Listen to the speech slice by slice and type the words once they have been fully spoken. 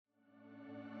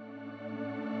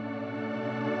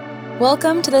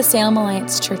Welcome to the Salem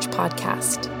Alliance Church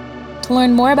podcast. To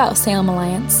learn more about Salem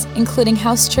Alliance, including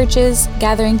house churches,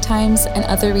 gathering times, and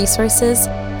other resources,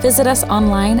 visit us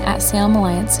online at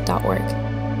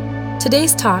salemalliance.org.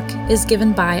 Today's talk is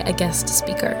given by a guest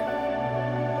speaker.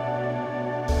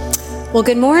 Well,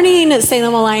 good morning,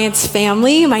 Salem Alliance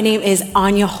family. My name is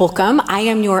Anya Holcomb. I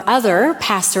am your other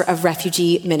pastor of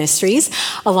Refugee Ministries,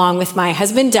 along with my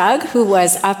husband, Doug, who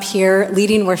was up here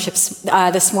leading worship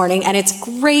this morning. And it's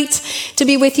great to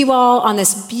be with you all on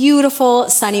this beautiful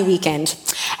sunny weekend.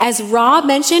 As Rob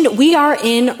mentioned, we are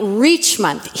in Reach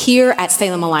Month here at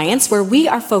Salem Alliance, where we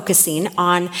are focusing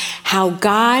on how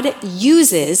God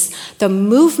uses the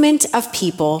movement of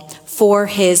people for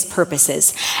his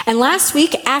purposes. And last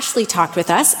week, Ashley talked with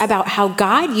us about how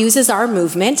God uses our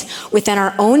movement within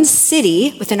our own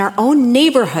city, within our own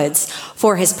neighborhoods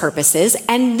for his purposes.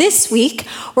 And this week,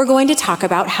 we're going to talk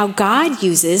about how God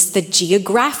uses the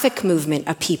geographic movement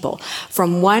of people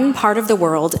from one part of the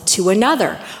world to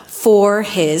another for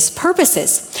his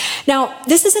purposes. Now,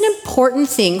 this is an important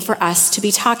thing for us to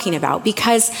be talking about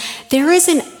because there is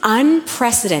an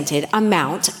unprecedented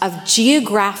amount of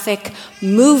geographic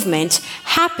movement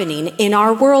happening in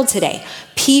our world today.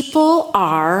 People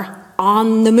are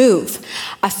on the move.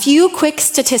 A few quick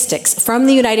statistics from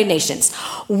the United Nations.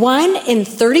 1 in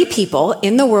 30 people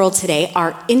in the world today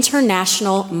are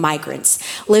international migrants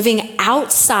living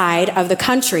outside of the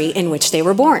country in which they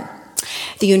were born.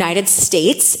 The United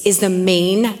States is the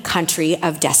main country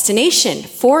of destination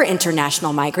for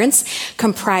international migrants,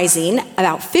 comprising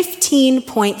about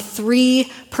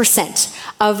 15.3%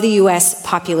 of the U.S.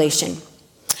 population.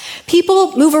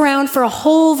 People move around for a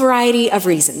whole variety of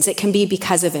reasons. It can be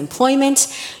because of employment,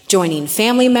 joining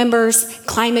family members,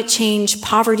 climate change,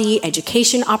 poverty,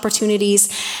 education opportunities,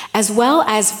 as well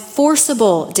as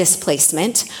forcible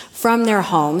displacement from their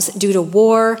homes due to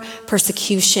war,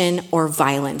 persecution, or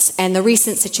violence. And the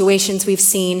recent situations we've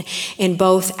seen in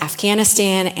both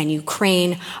Afghanistan and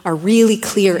Ukraine are really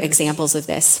clear examples of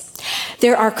this.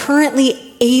 There are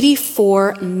currently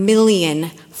 84 million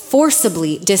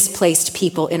forcibly displaced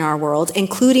people in our world,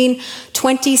 including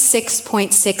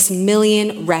 26.6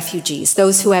 million refugees,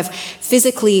 those who have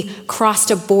physically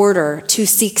crossed a border to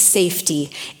seek safety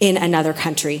in another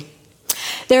country.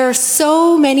 There are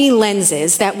so many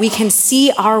lenses that we can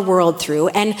see our world through,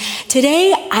 and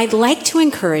today I'd like to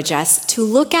encourage us to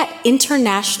look at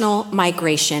international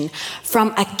migration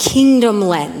from a kingdom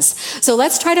lens. So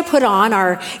let's try to put on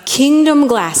our kingdom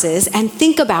glasses and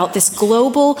think about this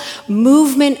global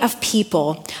movement of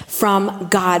people from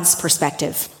God's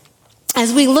perspective.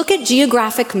 As we look at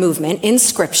geographic movement in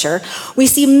Scripture, we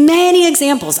see many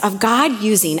examples of God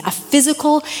using a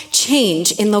physical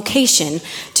change in location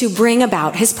to bring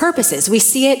about his purposes. We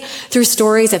see it through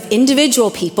stories of individual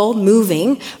people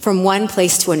moving from one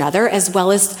place to another, as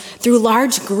well as through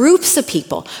large groups of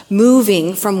people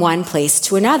moving from one place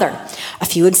to another. A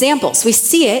few examples. We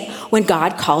see it when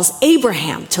God calls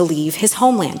Abraham to leave his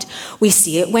homeland. We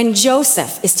see it when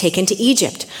Joseph is taken to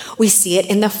Egypt. We see it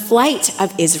in the flight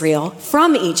of Israel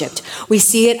from Egypt. We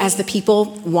see it as the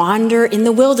people wander in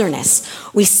the wilderness.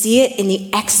 We see it in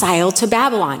the exile to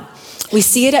Babylon. We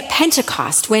see it at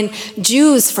Pentecost when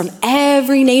Jews from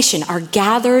every nation are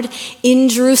gathered in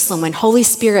Jerusalem when Holy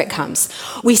Spirit comes.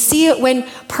 We see it when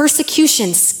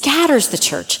persecution scatters the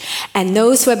church, and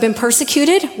those who have been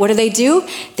persecuted, what do?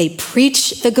 They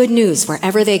preach the good news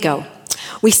wherever they go.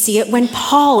 We see it when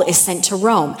Paul is sent to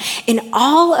Rome. In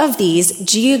all of these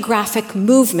geographic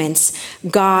movements,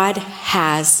 God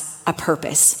has a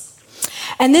purpose.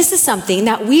 And this is something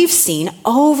that we've seen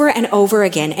over and over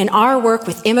again in our work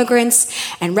with immigrants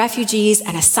and refugees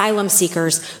and asylum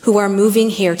seekers who are moving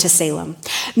here to Salem.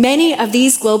 Many of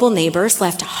these global neighbors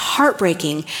left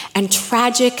heartbreaking and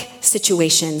tragic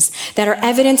situations that are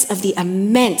evidence of the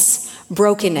immense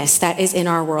brokenness that is in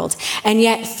our world. And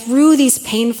yet, through these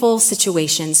painful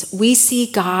situations, we see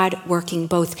God working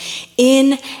both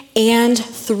in and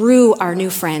through our new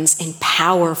friends in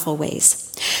powerful ways.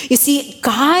 You see,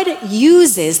 God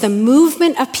uses the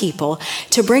movement of people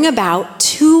to bring about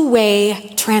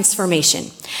two-way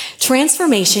transformation.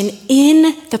 Transformation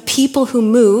in the people who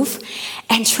move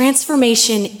and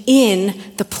transformation in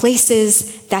the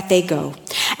places that they go.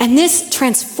 And this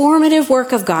transformative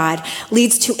work of God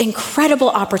leads to incredible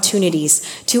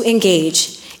opportunities to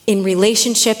engage in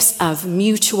relationships of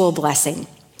mutual blessing.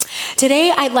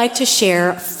 Today, I'd like to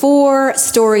share 4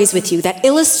 stories with you that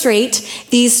illustrate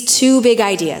these two big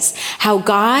ideas: how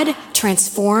God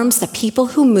transforms the people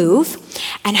who move,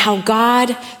 and how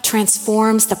God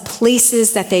transforms the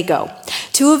places that they go.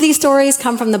 2 of these stories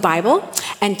come from the Bible,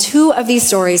 and 2 of these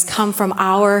stories come from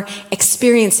our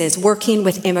experiences working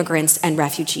with immigrants and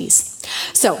refugees.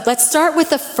 So let's start with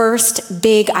the first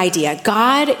big idea.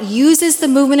 God uses the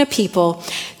movement of people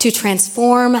to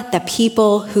transform the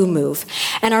people who move.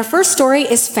 And our first story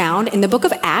is found in the book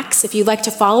of Acts. If you'd like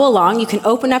to follow along, you can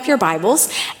open up your Bibles.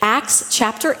 Acts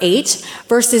chapter 8,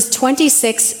 verses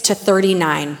 26 to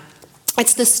 39.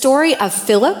 It's the story of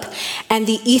Philip and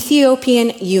the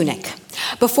Ethiopian eunuch.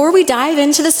 Before we dive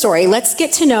into the story, let's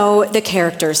get to know the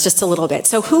characters just a little bit.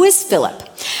 So who is Philip?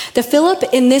 The Philip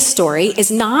in this story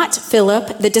is not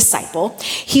Philip the disciple.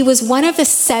 He was one of the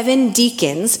 7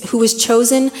 deacons who was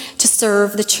chosen to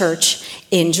serve the church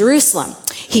in Jerusalem.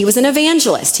 He was an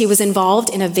evangelist. He was involved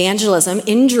in evangelism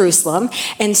in Jerusalem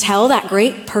until that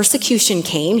great persecution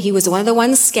came. He was one of the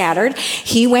ones scattered.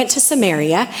 He went to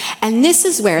Samaria, and this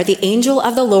is where the angel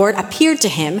of the Lord appeared to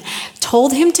him,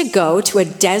 told him to go to a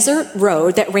desert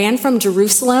road that ran from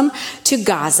Jerusalem to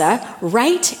Gaza,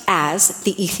 right as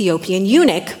the Ethiopian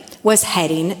eunuch was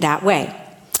heading that way.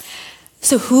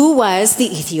 So who was the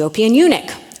Ethiopian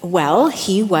eunuch? Well,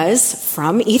 he was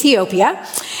from Ethiopia.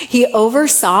 He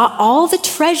oversaw all the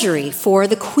treasury for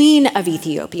the Queen of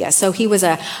Ethiopia. So he was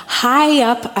a high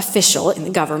up official in the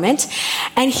government,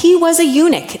 and he was a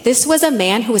eunuch. This was a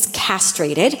man who was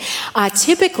castrated,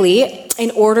 typically in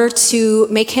order to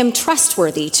make him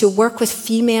trustworthy to work with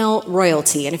female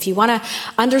royalty. And if you want to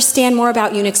understand more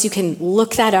about eunuchs, you can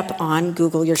look that up on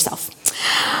Google yourself.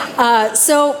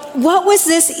 So what was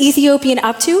this Ethiopian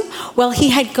up to? Well, he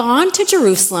had gone to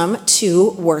Jerusalem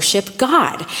to worship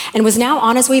God and was now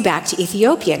on his way back to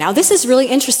Ethiopia. Now, this is really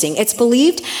interesting. It's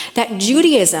believed that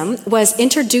Judaism was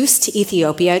introduced to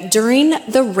Ethiopia during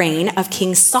the reign of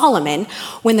King Solomon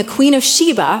when the Queen of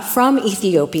Sheba from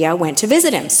Ethiopia went to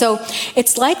visit him. So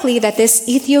it's likely that this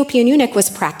Ethiopian eunuch was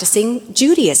practicing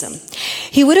Judaism.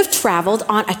 He would have traveled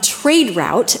on a trade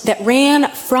route that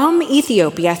ran from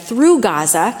Ethiopia through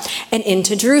Gaza and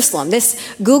into Jerusalem. This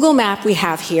Google map we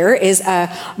have here is a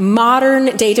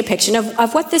modern day depiction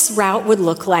of what this route would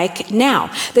look like now.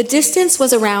 The distance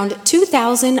was around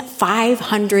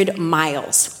 2,500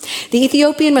 miles. The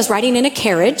Ethiopian was riding in a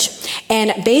carriage,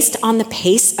 and based on the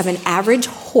pace of an average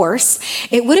horse,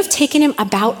 it would have taken him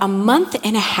about a month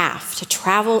and a half to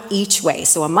travel each way.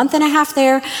 So a month and a half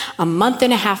there, a month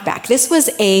and a half back. This was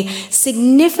a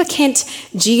significant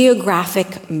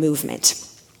geographic movement.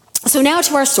 So now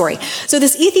to our story. So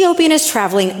this Ethiopian is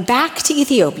traveling back to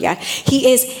Ethiopia.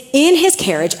 He is in his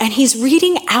carriage and he's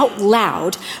reading out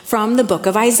loud from the book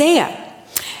of Isaiah.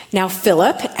 Now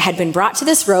Philip had been brought to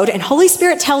this road and Holy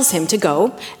Spirit tells him to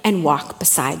go and walk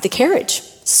beside the carriage.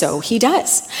 So he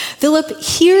does. Philip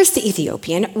hears the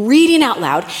Ethiopian reading out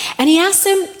loud and he asks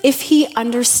him if he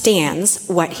understands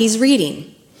what he's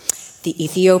reading. The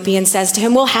Ethiopian says to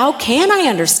him, well, how can I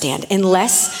understand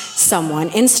unless someone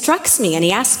instructs me? And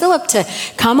he asks Philip to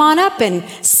come on up and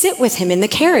sit with him in the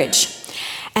carriage.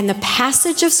 And the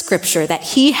passage of scripture that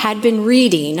he had been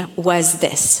reading was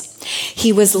this.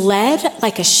 He was led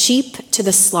like a sheep to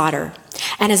the slaughter.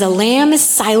 And as a lamb is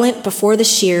silent before the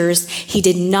shears, he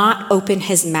did not open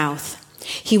his mouth.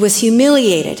 He was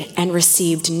humiliated and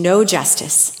received no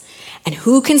justice. And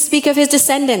who can speak of his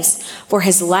descendants? For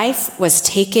his life was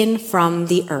taken from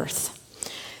the earth.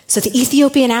 So the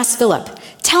Ethiopian asked Philip,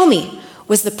 tell me,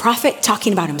 was the prophet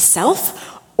talking about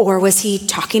himself or was he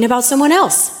talking about someone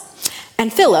else?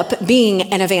 And Philip,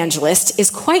 being an evangelist, is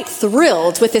quite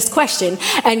thrilled with this question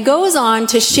and goes on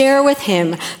to share with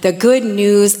him the good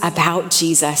news about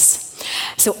Jesus.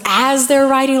 So as they're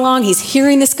riding along, he's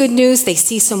hearing this good news. They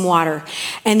see some water.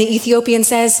 And the Ethiopian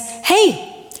says, hey,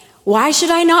 why should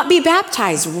I not be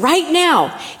baptized right now?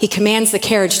 He commands the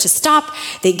carriage to stop.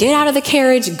 They get out of the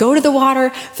carriage, go to the water.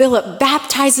 Philip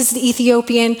baptizes the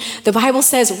Ethiopian. The Bible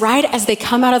says right as they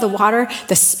come out of the water,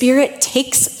 the Spirit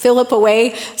takes Philip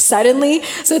away suddenly.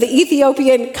 So the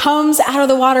Ethiopian comes out of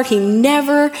the water. He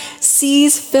never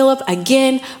sees Philip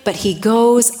again, but he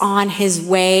goes on his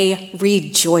way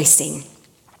rejoicing.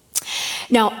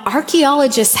 Now,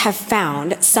 archaeologists have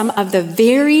found some of the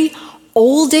very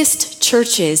oldest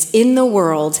churches in the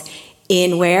world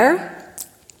in where?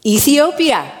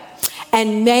 Ethiopia.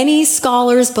 And many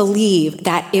scholars believe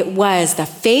that it was the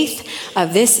faith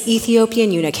of this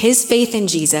Ethiopian eunuch, his faith in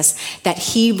Jesus, that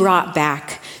he brought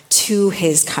back to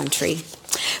his country.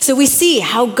 So we see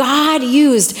how God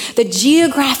used the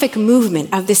geographic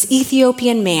movement of this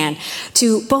Ethiopian man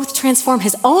to both transform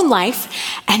his own life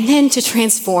and then to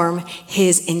transform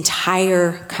his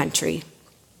entire country.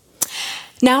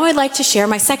 Now I'd like to share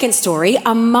my second story,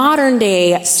 a modern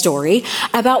day story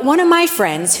about one of my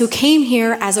friends who came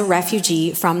here as a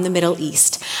refugee from the Middle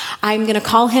East. I'm going to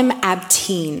call him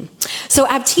Abteen. So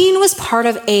Abteen was part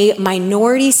of a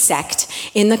minority sect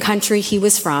in the country he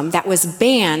was from that was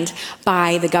banned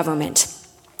by the government.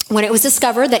 When it was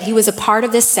discovered that he was a part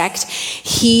of this sect,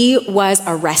 he was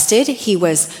arrested, he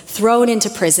was thrown into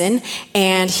prison,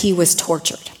 and he was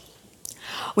tortured.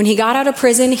 When he got out of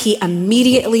prison, he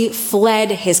immediately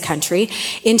fled his country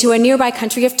into a nearby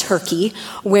country of Turkey,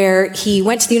 where he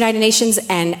went to the United Nations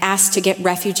and asked to get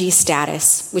refugee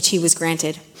status, which he was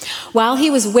granted. While he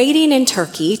was waiting in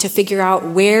Turkey to figure out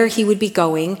where he would be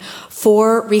going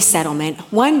for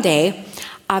resettlement, one day,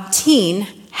 Abteen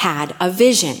had a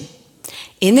vision.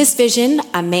 In this vision,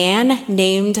 a man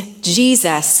named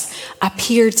Jesus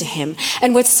appeared to him.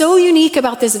 And what's so unique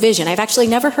about this vision, I've actually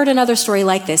never heard another story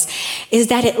like this, is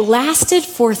that it lasted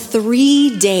for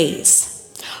 3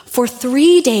 days. For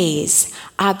 3 days,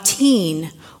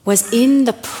 Abteen was in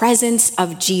the presence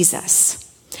of Jesus.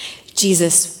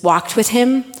 Jesus walked with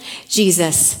him.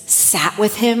 Jesus sat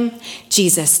with him.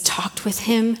 Jesus talked with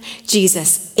him.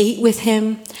 Jesus ate with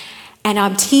him. And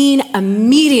Abteen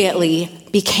immediately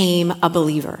became a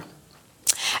believer.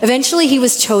 Eventually, he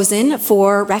was chosen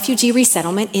for refugee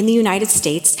resettlement in the United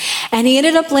States, and he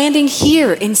ended up landing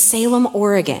here in Salem,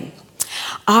 Oregon.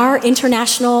 Our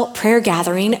international prayer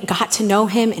gathering got to know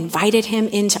him, invited him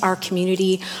into our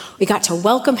community. We got to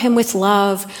welcome him with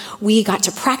love. We got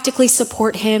to practically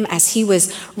support him as he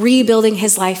was rebuilding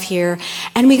his life here.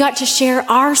 And we got to share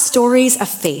our stories of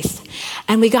faith.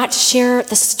 And we got to share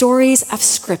the stories of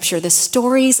Scripture, the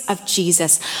stories of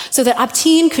Jesus, so that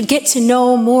Abteen could get to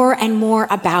know more and more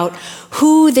about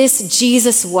who this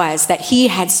Jesus was that he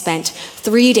had spent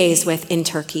 3 days with in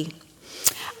Turkey.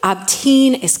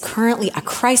 Abteen is currently a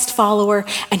Christ follower,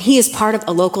 and he is part of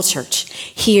a local church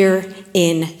here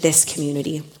in this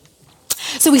community.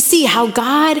 So we see how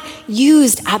God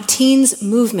used Abteen's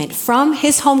movement from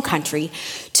his home country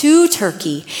to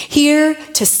Turkey, here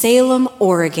to Salem,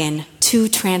 Oregon, to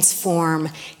transform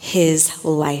his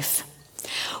life.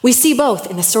 We see both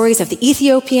in the stories of the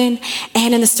Ethiopian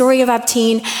and in the story of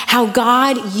Abteen how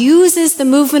God uses the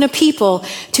movement of people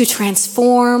to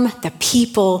transform the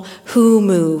people who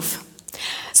move.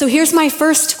 So here's my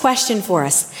first question for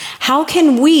us. How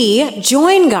can we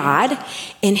join God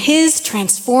in his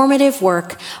transformative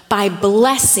work by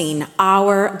blessing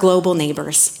our global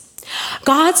neighbors?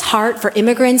 God's heart for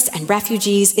immigrants and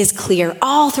refugees is clear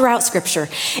all throughout Scripture.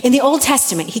 In the Old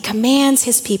Testament, he commands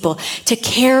his people to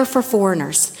care for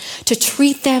foreigners, to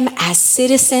treat them as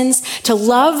citizens, to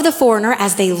love the foreigner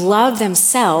as they love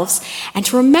themselves, and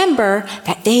to remember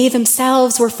that they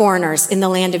themselves were foreigners in the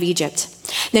land of Egypt.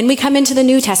 Then we come into the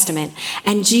New Testament,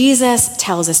 and Jesus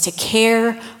tells us to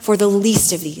care for the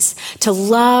least of these, to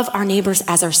love our neighbors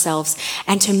as ourselves,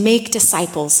 and to make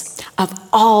disciples of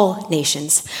all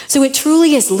nations. So it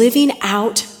truly is living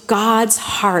out God's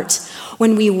heart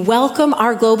when we welcome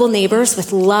our global neighbors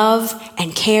with love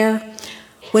and care,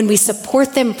 when we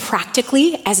support them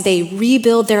practically as they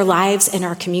rebuild their lives in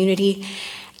our community,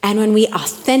 and when we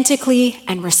authentically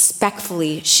and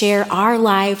respectfully share our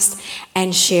lives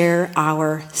and share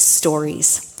our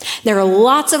stories. There are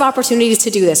lots of opportunities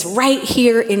to do this right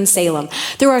here in Salem.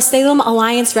 Through our Salem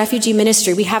Alliance Refugee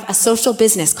Ministry, we have a social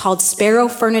business called Sparrow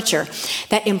Furniture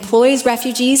that employs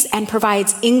refugees and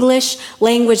provides English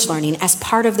language learning as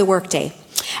part of the workday.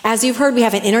 As you've heard, we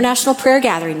have an international prayer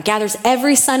gathering, gathers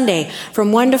every Sunday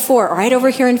from 1 to 4, right over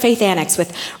here in Faith Annex,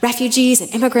 with refugees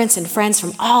and immigrants and friends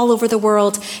from all over the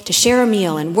world to share a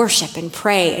meal and worship and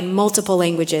pray in multiple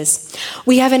languages.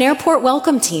 We have an airport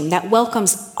welcome team that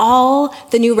welcomes all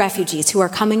the new refugees who are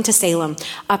coming to Salem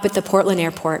up at the Portland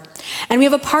Airport. And we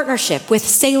have a partnership with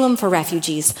Salem for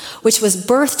Refugees, which was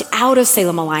birthed out of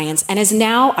Salem Alliance and is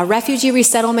now a refugee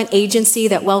resettlement agency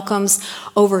that welcomes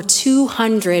over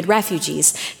 200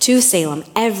 refugees to Salem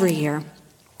every year.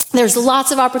 There's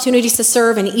lots of opportunities to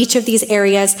serve in each of these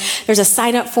areas. There's a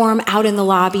sign-up form out in the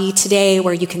lobby today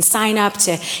where you can sign up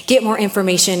to get more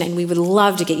information, and we would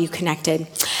love to get you connected.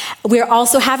 We're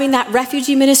also having that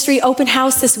refugee ministry open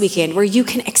house this weekend where you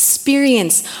can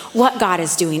experience what God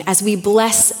is doing as we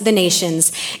bless the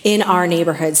nations in our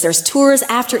neighborhoods. There's tours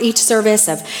after each service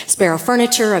of Sparrow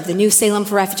Furniture, of the new Salem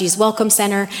for Refugees Welcome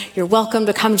Center. You're welcome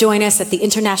to come join us at the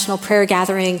International Prayer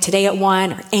Gathering today at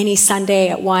 1 or any Sunday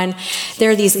at 1.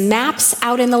 There are these maps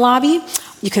out in the lobby.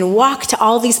 You can walk to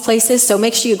all these places, so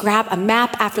make sure you grab a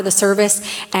map after the service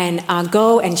and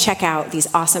go and check out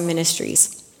these awesome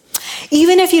ministries.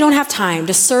 Even if you don't have time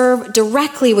to serve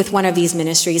directly with one of these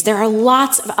ministries, there are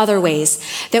lots of other ways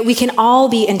that we can all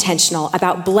be intentional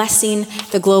about blessing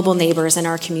the global neighbors in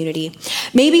our community.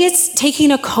 Maybe it's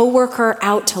taking a coworker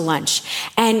out to lunch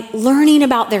and learning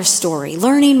about their story,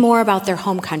 learning more about their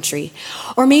home country.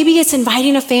 Or maybe it's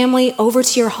inviting a family over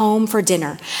to your home for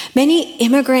dinner. Many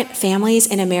immigrant families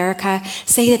in America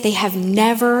say that they have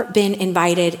never been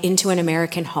invited into an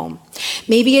American home.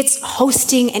 Maybe it's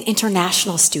hosting an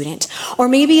international student, or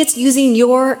maybe it's using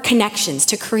your connections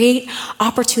to create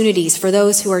opportunities for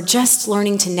those who are just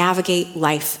learning to navigate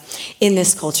life in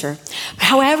this culture.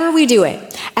 However we do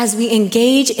it, as we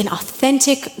engage in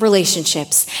authentic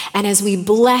relationships and as we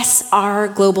bless our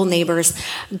global neighbors,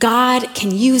 God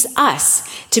can use us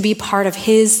to be part of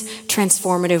his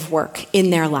transformative work in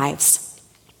their lives.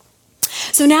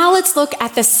 So now let's look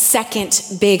at the second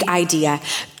big idea.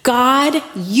 God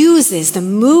uses the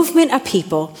movement of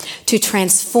people to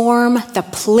transform the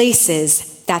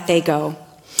places that they go.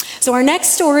 So our next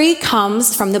story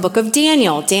comes from the book of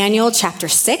Daniel, Daniel chapter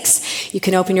 6. You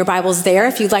can open your Bibles there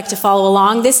if you'd like to follow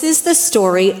along. This is the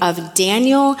story of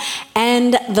Daniel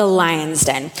and the lion's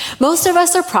den. Most of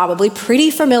us are probably pretty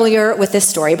familiar with this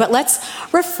story, but let's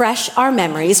refresh our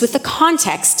memories with the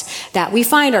context that we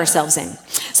find ourselves in.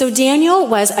 So Daniel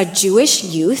was a Jewish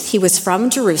youth. He was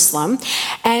from Jerusalem.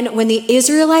 And when the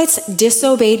Israelites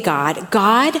disobeyed God,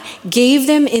 God gave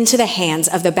them into the hands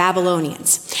of the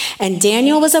Babylonians. And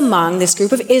Daniel was among this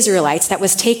group of Israelites that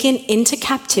was taken into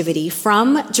captivity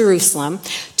from Jerusalem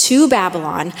to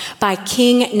Babylon by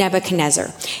King Nebuchadnezzar.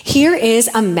 Here is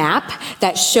a map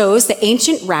that shows the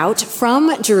ancient route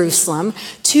from Jerusalem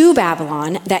to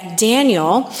Babylon that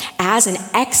Daniel, as an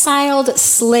exiled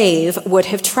slave, would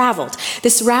have traveled.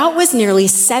 This route was nearly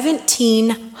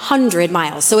 1,700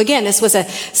 miles. So again, this was a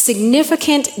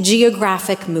significant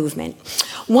geographic movement.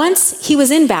 Once he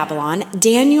was in Babylon,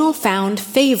 Daniel found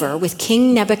favor with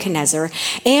King Nebuchadnezzar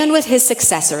and with his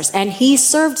successors, and he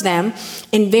served them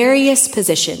in various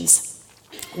positions,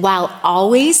 while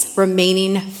always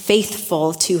remaining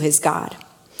faithful to his God.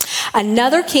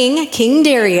 Another king, King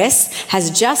Darius,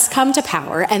 has just come to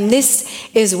power, and this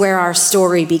is where our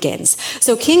story begins.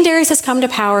 So King Darius has come to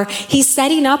power. He's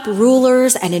setting up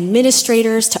rulers and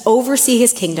administrators to oversee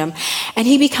his kingdom, and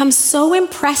he becomes so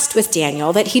impressed with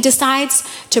Daniel that he decides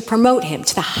to promote him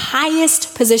to the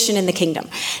highest position in the kingdom,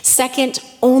 second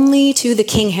only to the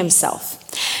king himself.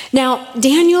 Now,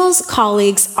 Daniel's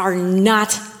colleagues are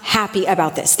not happy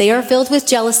about this. They are filled with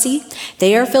jealousy.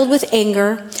 They are filled with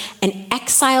anger. An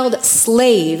exiled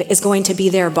slave is going to be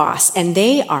their boss, and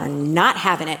they are not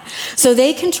having it. So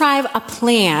they contrive a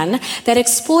plan that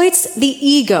exploits the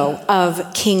ego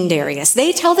of King Darius.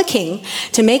 They tell the king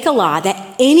to make a law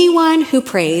that anyone who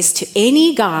prays to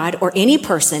any god or any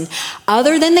person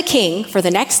other than the king for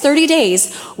the next 30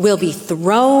 days will be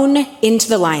thrown into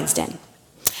the lion's den.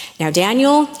 Now,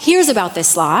 Daniel hears about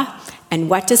this law, and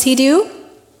what does he do?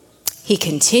 He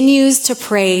continues to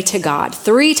pray to God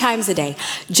 3 times a day,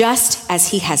 just as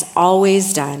he has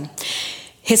always done.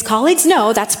 His colleagues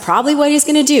know that's probably what he's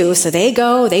going to do, so they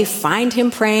go, they find him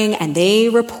praying, and they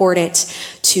report it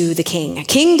to the king.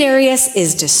 King Darius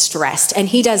is distressed, and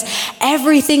he does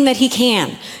everything that he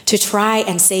can to try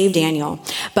and save Daniel.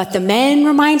 But the men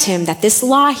remind him that this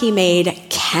law he made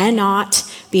cannot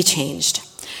be changed.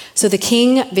 So the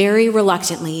king very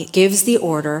reluctantly gives the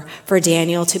order for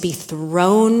Daniel to be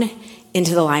thrown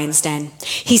into the lion's den.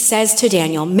 He says to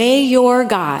Daniel, "May your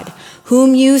God,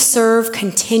 whom you serve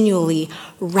continually,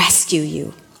 rescue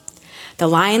you." The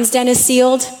lion's den is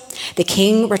sealed. The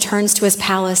king returns to his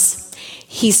palace.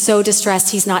 He's so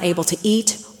distressed he's not able to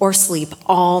eat or sleep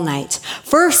all night.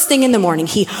 First thing in the morning,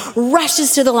 he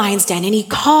rushes to the lion's den and he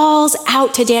calls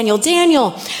out to Daniel,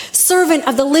 "Daniel, servant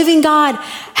of the living God,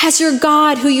 has your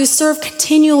God who you serve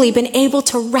continually been able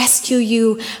to rescue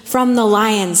you from the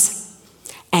lions?"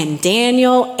 And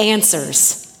Daniel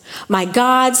answers, "My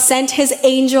God sent his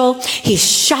angel. He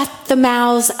shut the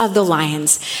mouths of the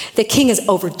lions." The king is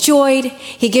overjoyed.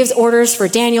 He gives orders for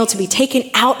Daniel to be taken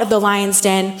out of the lion's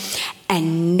den,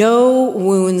 and no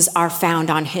wounds are found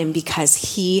on him because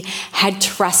he had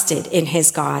trusted in his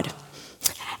God.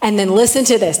 And then listen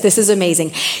to this. This is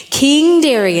amazing. King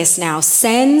Darius now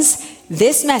sends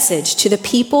this message to the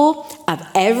people of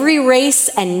every race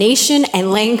and nation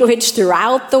and language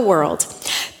throughout the world.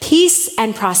 "Peace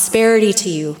and prosperity to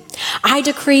you. I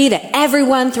decree that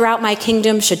everyone throughout my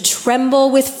kingdom should tremble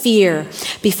with fear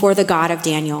before the God of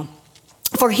Daniel.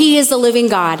 For he is the living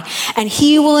God, and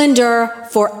he will endure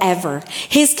forever.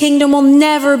 His kingdom will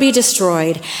never be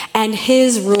destroyed, and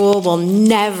his rule will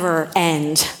never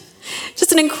end."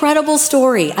 Just an incredible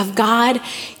story of God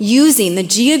using the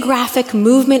geographic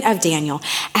movement of Daniel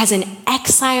as an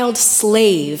exiled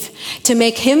slave to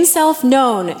make himself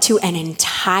known to an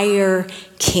entire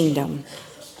kingdom.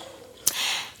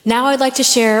 Now I'd like to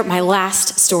share my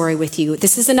last story with you.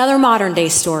 This is another modern day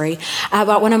story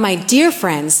about one of my dear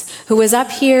friends who was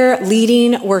up here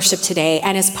leading worship today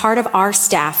and is part of our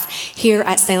staff here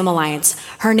at Salem Alliance.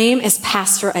 Her name is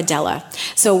Pastor Adela.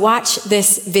 So watch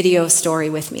this video story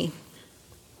with me.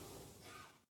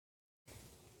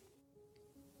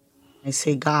 I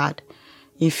say, God,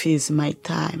 if it's my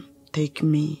time, take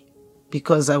me,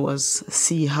 because I was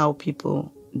see how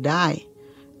people die,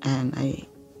 and I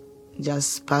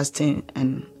just passed in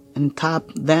and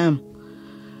tapped them,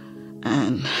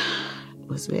 and it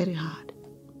was very hard.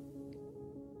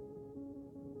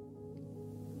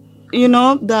 You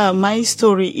know, my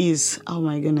story is, oh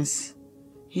my goodness,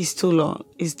 it's too long.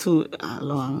 It's too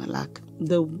long. Like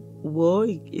the war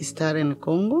started in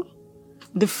Congo.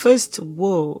 The first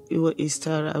war it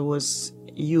started, I was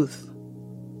youth,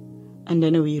 and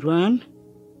then we ran,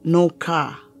 no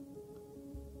car,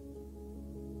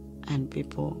 and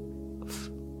people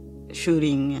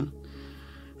shooting and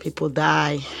people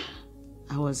die.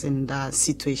 I was in that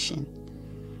situation,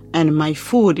 and my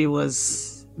food, it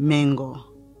was mango,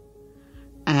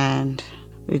 and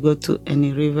we go to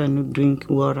any river and drink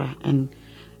water, and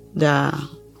the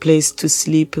place to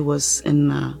sleep was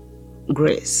in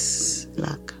grass,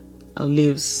 like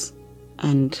leaves,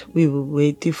 and we were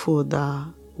waiting for the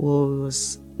war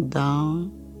was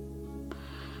down,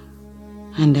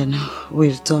 and then we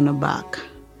returned back.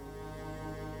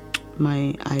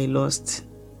 I lost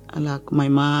like my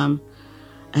mom,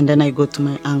 and then I go to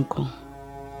my uncle.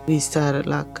 We started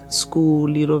like school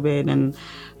little bit, and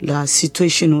the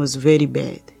situation was very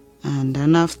bad. And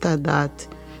then after that,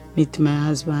 meet my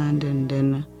husband, and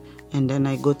then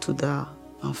I go to the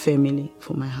family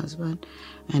for my husband.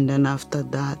 And then after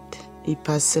that, he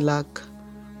passed like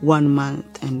 1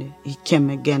 month, and he came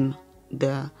again,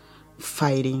 the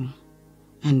fighting.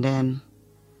 And then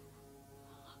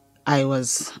I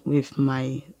was with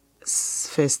my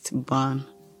firstborn,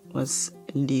 was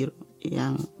a little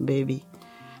young baby,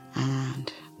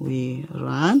 and we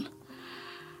ran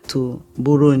to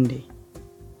Burundi.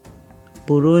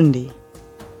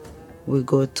 We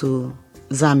go to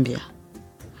Zambia.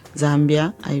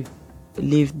 I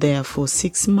lived there for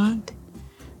 6 months,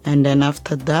 and then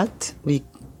after that we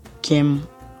came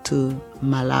to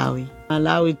Malawi.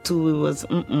 Malawi too, it was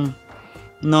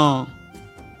no.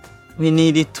 We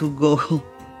needed to go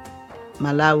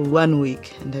Malawi 1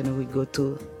 week, and then we go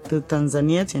to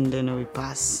Tanzania, and then we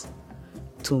pass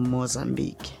to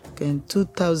Mozambique. In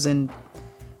 2000,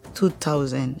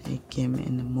 I came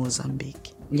in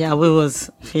Mozambique. Yeah, we was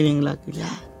feeling like,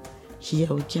 yeah,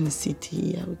 here we can sit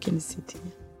here, we can sit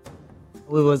here.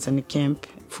 We was in camp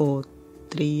for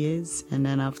 3 years, and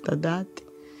then after that,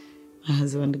 my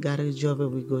husband got a job,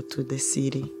 and we go to the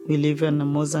city. We live in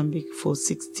Mozambique for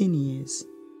 16 years.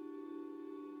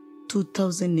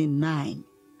 2009,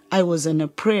 I was in a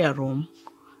prayer room,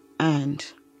 and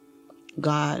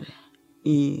God,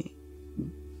 He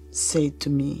said to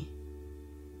me,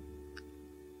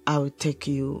 I will take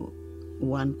you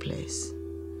one place.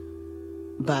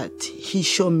 But He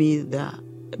showed me the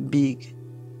big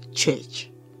church.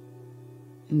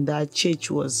 And that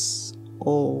church was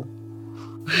all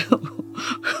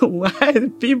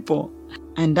white people.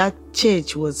 And that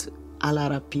church was a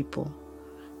lot of people.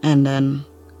 And then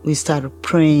we started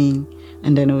praying,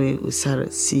 and then we started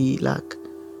to see like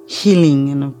healing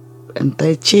in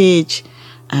the church.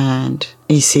 And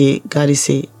God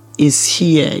say, is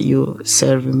here you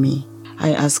serve me.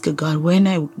 I asked God, when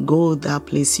I go that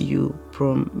place you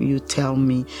tell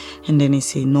me. And then He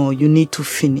said, no, you need to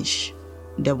finish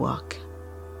the work.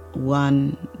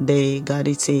 One day God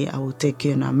say, I will take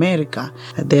you in America.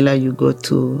 Adela, you go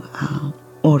to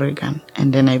Oregon.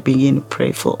 And then I begin to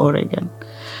pray for Oregon.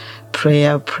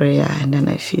 Prayer, and then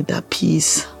I feel that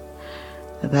peace,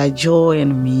 that joy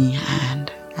in me,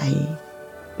 and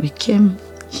we came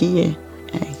here.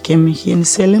 I came here in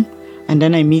Salem, and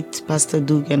then I meet Pastor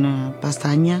Doug and Pastor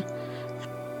Anya.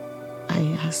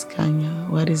 I ask Anya,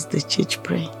 what is the church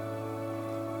pray?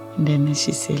 And then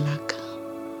she say, like,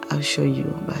 I'll show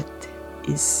you, but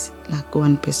it's like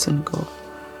one person go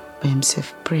by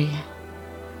himself pray.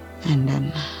 And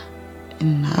then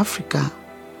in Africa,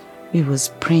 we was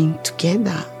praying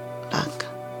together, like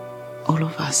all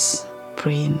of us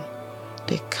praying,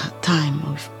 take time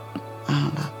of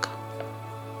like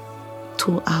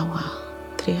 2 hours,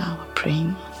 3 hours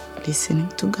praying, listening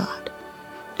to God.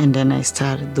 And then I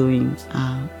started doing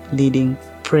leading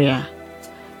prayer,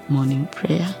 morning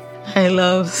prayer. I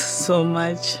love so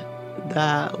much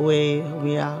the way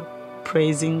we are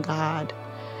praising God,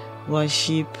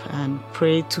 worship and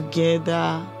pray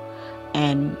together,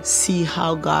 and see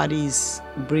how God is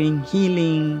bring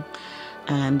healing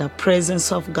and the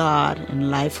presence of God in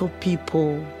life of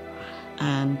people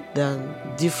and the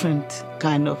different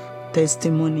kind of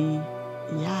testimony,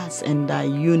 yes, and the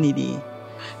unity.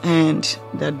 And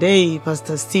the day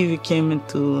Pastor Stevie came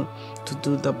to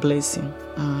do the blessing,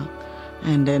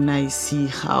 and then I see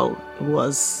how it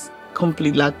was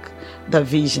complete like the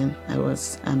vision. I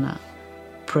was in a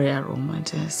prayer room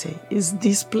and I say, is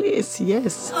this place?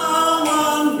 Yes. How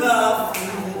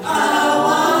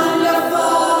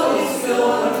wonderful is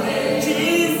your name,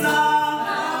 Jesus.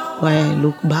 When I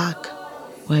look back,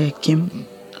 where I came,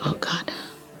 oh God,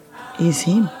 is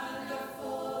Him.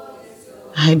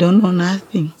 I don't know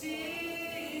nothing,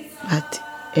 but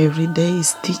every day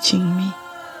is teaching me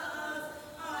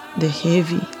the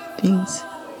heavy things.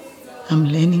 I'm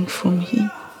learning from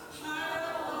Him.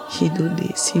 He do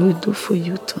this, He will do for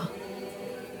you too.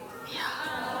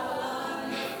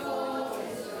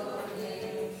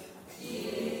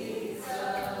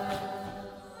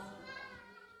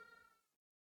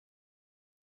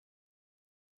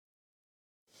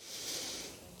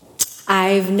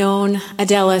 I've known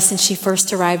Adela since she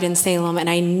first arrived in Salem, and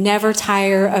I never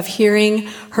tire of hearing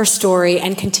her story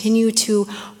and continue to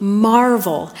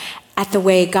marvel at the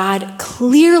way God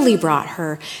clearly brought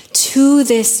her to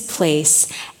this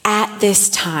place at this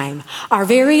time. Our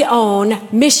very own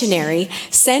missionary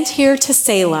sent here to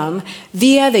Salem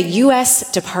via the U.S.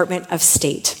 Department of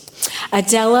State.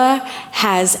 Adela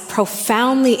has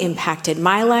profoundly impacted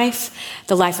my life,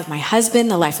 the life of my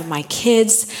husband, the life of my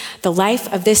kids, the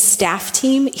life of this staff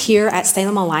team here at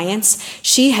Salem Alliance.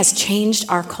 She has changed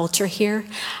our culture here.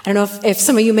 I don't know if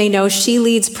some of you may know, she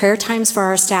leads prayer times for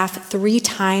our staff 3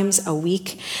 times a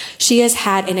week. She has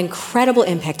had an incredible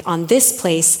impact on this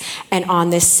place and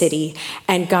on this city,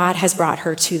 and God has brought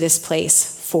her to this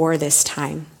place for this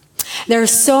time. There are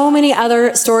so many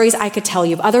other stories I could tell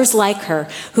you of others like her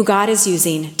who God is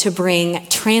using to bring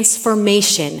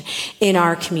transformation in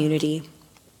our community.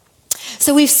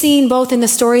 So we've seen both in the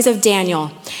stories of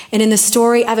Daniel and in the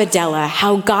story of Adela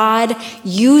how God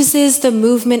uses the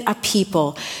movement of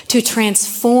people to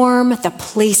transform the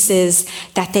places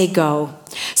that they go.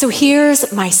 So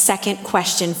here's my second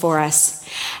question for us.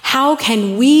 How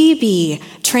can we be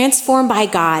transformed by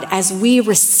God as we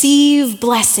receive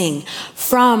blessing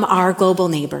from our global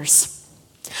neighbors?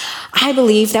 I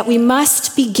believe that we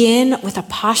must begin with a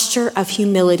posture of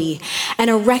humility and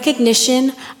a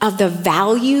recognition of the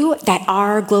value that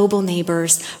our global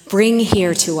neighbors bring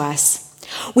here to us.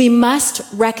 We must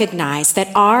recognize that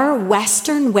our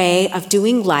Western way of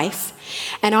doing life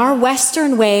and our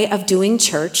Western way of doing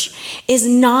church is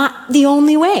not the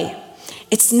only way.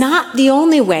 It's not the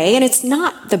only way, and it's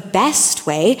not the best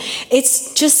way.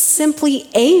 It's just simply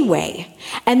a way.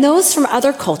 And those from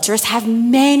other cultures have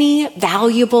many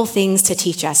valuable things to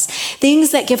teach us,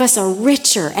 things that give us a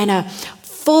richer and a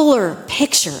fuller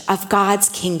picture of God's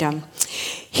kingdom.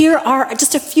 Here are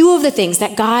just a few of the things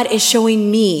that God is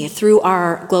showing me through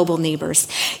our global neighbors.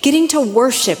 Getting to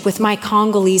worship with my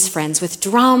Congolese friends with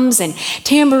drums and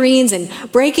tambourines and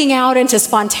breaking out into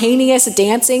spontaneous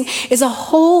dancing is a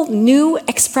whole new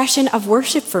expression of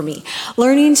worship for me.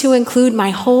 Learning to include my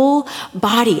whole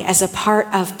body as a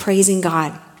part of praising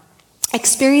God.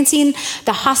 Experiencing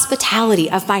the hospitality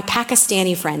of my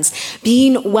Pakistani friends,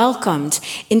 being welcomed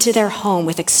into their home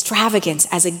with extravagance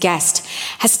as a guest,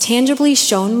 has tangibly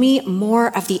shown me more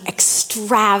of the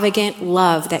extravagant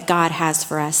love that God has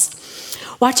for us.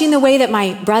 Watching the way that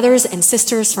my brothers and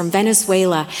sisters from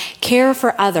Venezuela care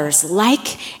for others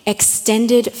like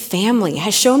extended family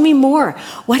has shown me more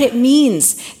what it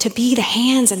means to be the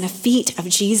hands and the feet of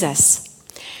Jesus.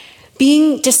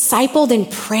 Being discipled in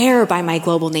prayer by my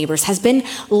global neighbors has been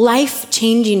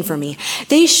life-changing for me.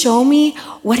 They show me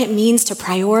what it means to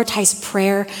prioritize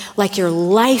prayer like your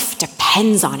life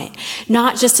depends on it,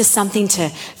 not just as something to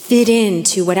fit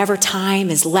into whatever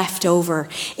time is left over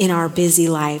in our busy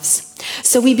lives.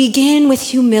 So we begin with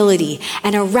humility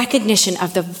and a recognition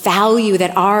of the value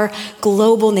that our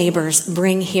global neighbors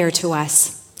bring here to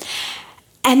us.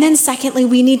 And then secondly,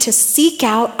 we need to seek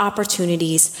out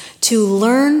opportunities to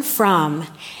learn from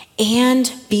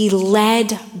and be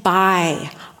led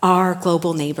by our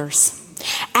global neighbors.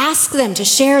 Ask them to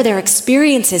share their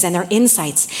experiences and their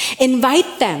insights.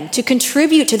 Invite them to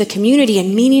contribute to the community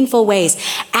in meaningful ways.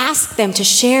 Ask them to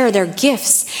share their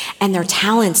gifts and their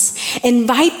talents.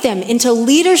 Invite them into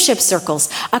leadership circles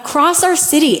across our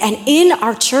city and in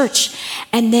our church.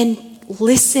 And then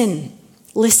listen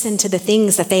to the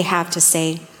things that they have to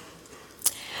say.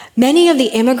 Many of the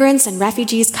immigrants and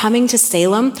refugees coming to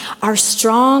Salem are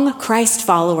strong Christ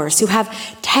followers who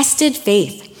have tested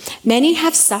faith. Many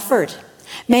have suffered.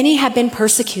 Many have been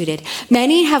persecuted.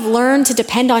 Many have learned to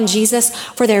depend on Jesus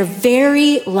for their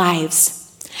very lives.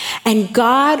 And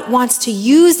God wants to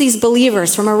use these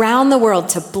believers from around the world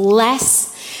to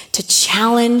bless, to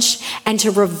challenge, and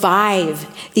to revive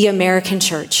the American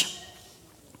church.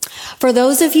 For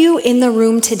those of you in the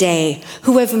room today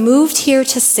who have moved here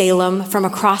to Salem from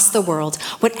across the world,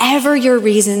 whatever your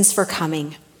reasons for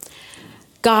coming,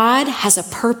 God has a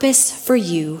purpose for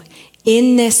you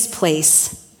in this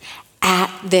place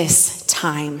at this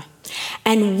time.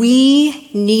 And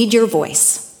we need your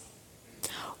voice.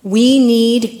 We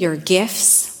need your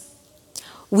gifts.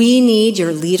 We need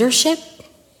your leadership.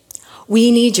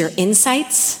 We need your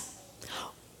insights.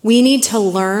 We need to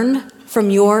learn from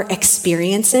your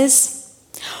experiences.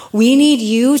 We need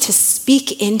you to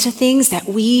speak into things that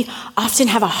we often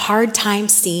have a hard time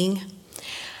seeing.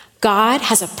 God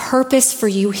has a purpose for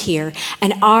you here,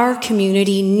 and our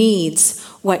community needs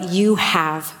what you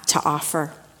have to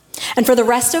offer. And for the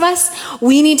rest of us,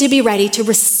 we need to be ready to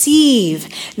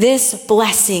receive this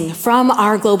blessing from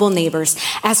our global neighbors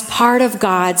as part of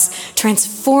God's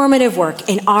transformative work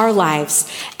in our lives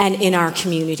and in our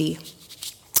community.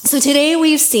 So today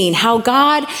we've seen how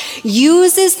God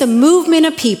uses the movement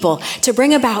of people to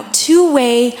bring about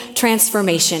two-way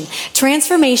transformation.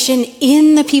 Transformation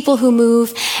in the people who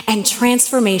move and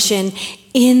transformation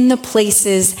in the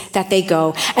places that they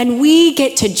go. And we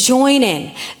get to join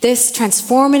in this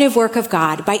transformative work of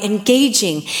God by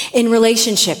engaging in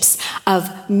relationships of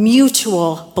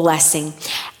mutual blessing.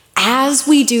 As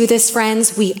we do this,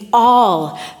 friends, we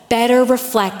all better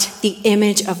reflect the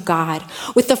image of God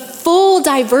with the full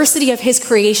diversity of his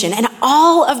creation and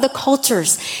all of the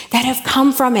cultures that have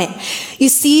come from it. You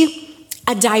see,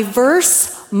 a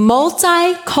diverse,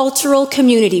 multicultural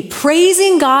community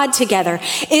praising God together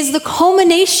is the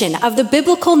culmination of the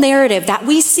biblical narrative that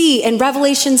we see in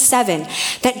Revelation 7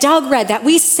 that Doug read, that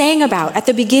we sang about at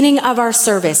the beginning of our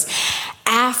service.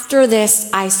 After this,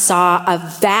 I saw a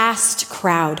vast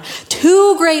crowd,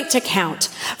 too great to count,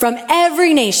 from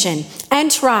every nation and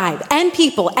tribe and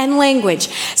people and language,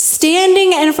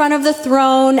 standing in front of the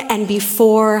throne and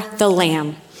before the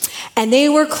Lamb. And they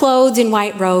were clothed in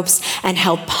white robes and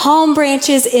held palm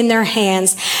branches in their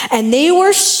hands. And they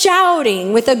were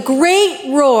shouting with a great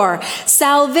roar,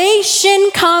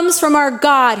 "Salvation comes from our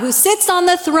God who sits on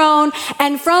the throne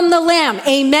and from the Lamb."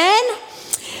 Amen?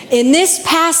 In this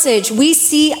passage, we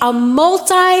see a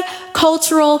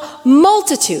multicultural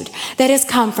multitude that has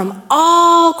come from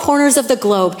all corners of the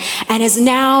globe and is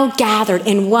now gathered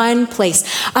in one place.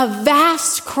 A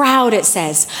vast crowd, it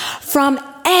says, from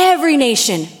every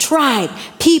nation, tribe,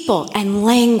 people, and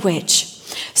language.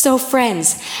 So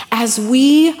friends, as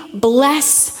we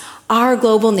bless our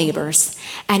global neighbors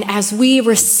and as we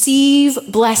receive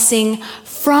blessing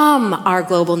from our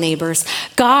global neighbors,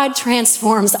 God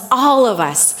transforms all of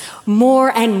us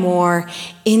more and more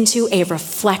into a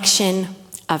reflection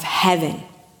of heaven.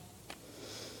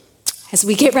 As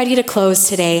we get ready to close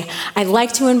today, I'd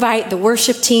like to invite the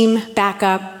worship team back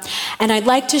up, and I'd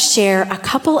like to share a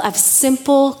couple of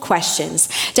simple questions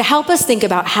to help us think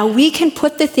about how we can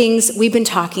put the things we've been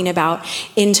talking about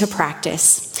into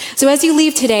practice. So as you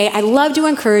leave today, I'd love to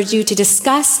encourage you to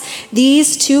discuss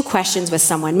these two questions with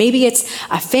someone. Maybe it's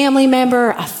a family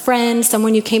member, a friend,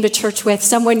 someone you came to church with,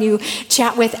 someone you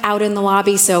chat with out in the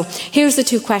lobby. So here's the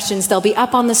two questions. They'll be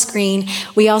up on the screen.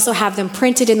 We also have them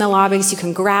printed in the lobby, so you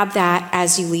can grab that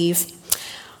as you leave.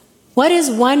 What is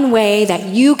one way that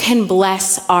you can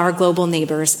bless our global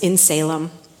neighbors in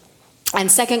Salem? And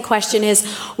second question is,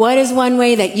 what is one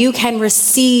way that you can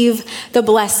receive the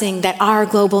blessing that our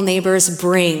global neighbors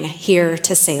bring here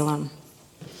to Salem?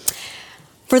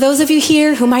 For those of you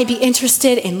here who might be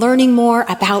interested in learning more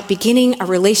about beginning a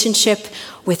relationship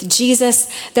with Jesus,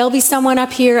 there'll be someone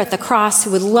up here at the cross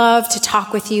who would love to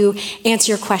talk with you,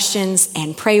 answer your questions,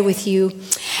 and pray with you.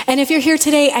 And if you're here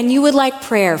today and you would like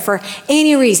prayer for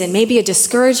any reason, maybe a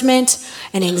discouragement,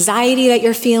 an anxiety that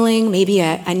you're feeling, maybe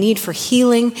a need for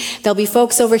healing, there'll be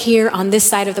folks over here on this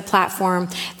side of the platform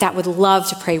that would love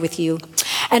to pray with you.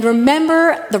 And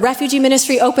remember, the Refugee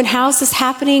Ministry Open House is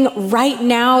happening right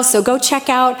now, so go check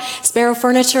out Sparrow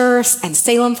Furniture and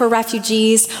Salem for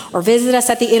Refugees, or visit us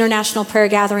at the International Prayer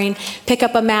Gathering. Pick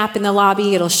up a map in the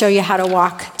lobby. It'll show you how to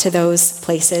walk to those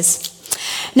places.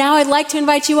 Now I'd like to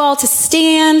invite you all to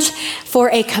stand for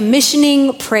a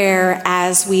commissioning prayer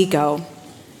as we go.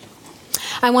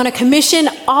 I want to commission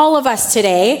all of us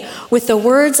today with the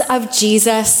words of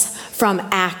Jesus from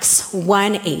Acts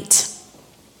 1:8.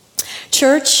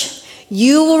 Church,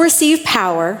 You will receive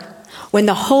power when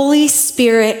the Holy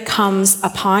Spirit comes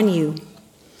upon you.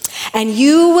 And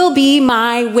you will be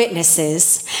my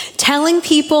witnesses, telling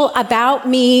people about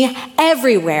me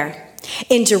everywhere,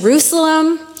 in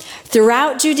Jerusalem,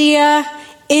 throughout Judea,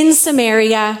 in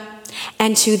Samaria,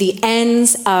 and to the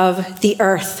ends of the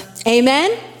earth.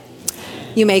 Amen?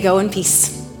 You may go in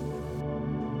peace.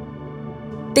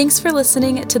 Thanks for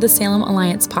listening to the Salem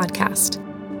Alliance podcast.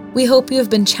 We hope you have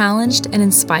been challenged and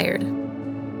inspired.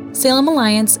 Salem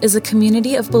Alliance is a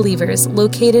community of believers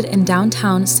located in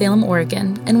downtown Salem,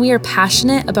 Oregon, and we are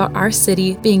passionate about our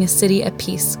city being a city at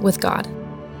peace with God.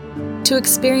 To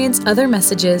experience other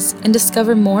messages and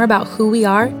discover more about who we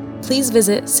are, please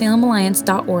visit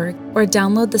salemalliance.org or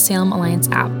download the Salem Alliance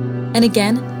app. And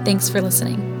again, thanks for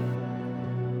listening.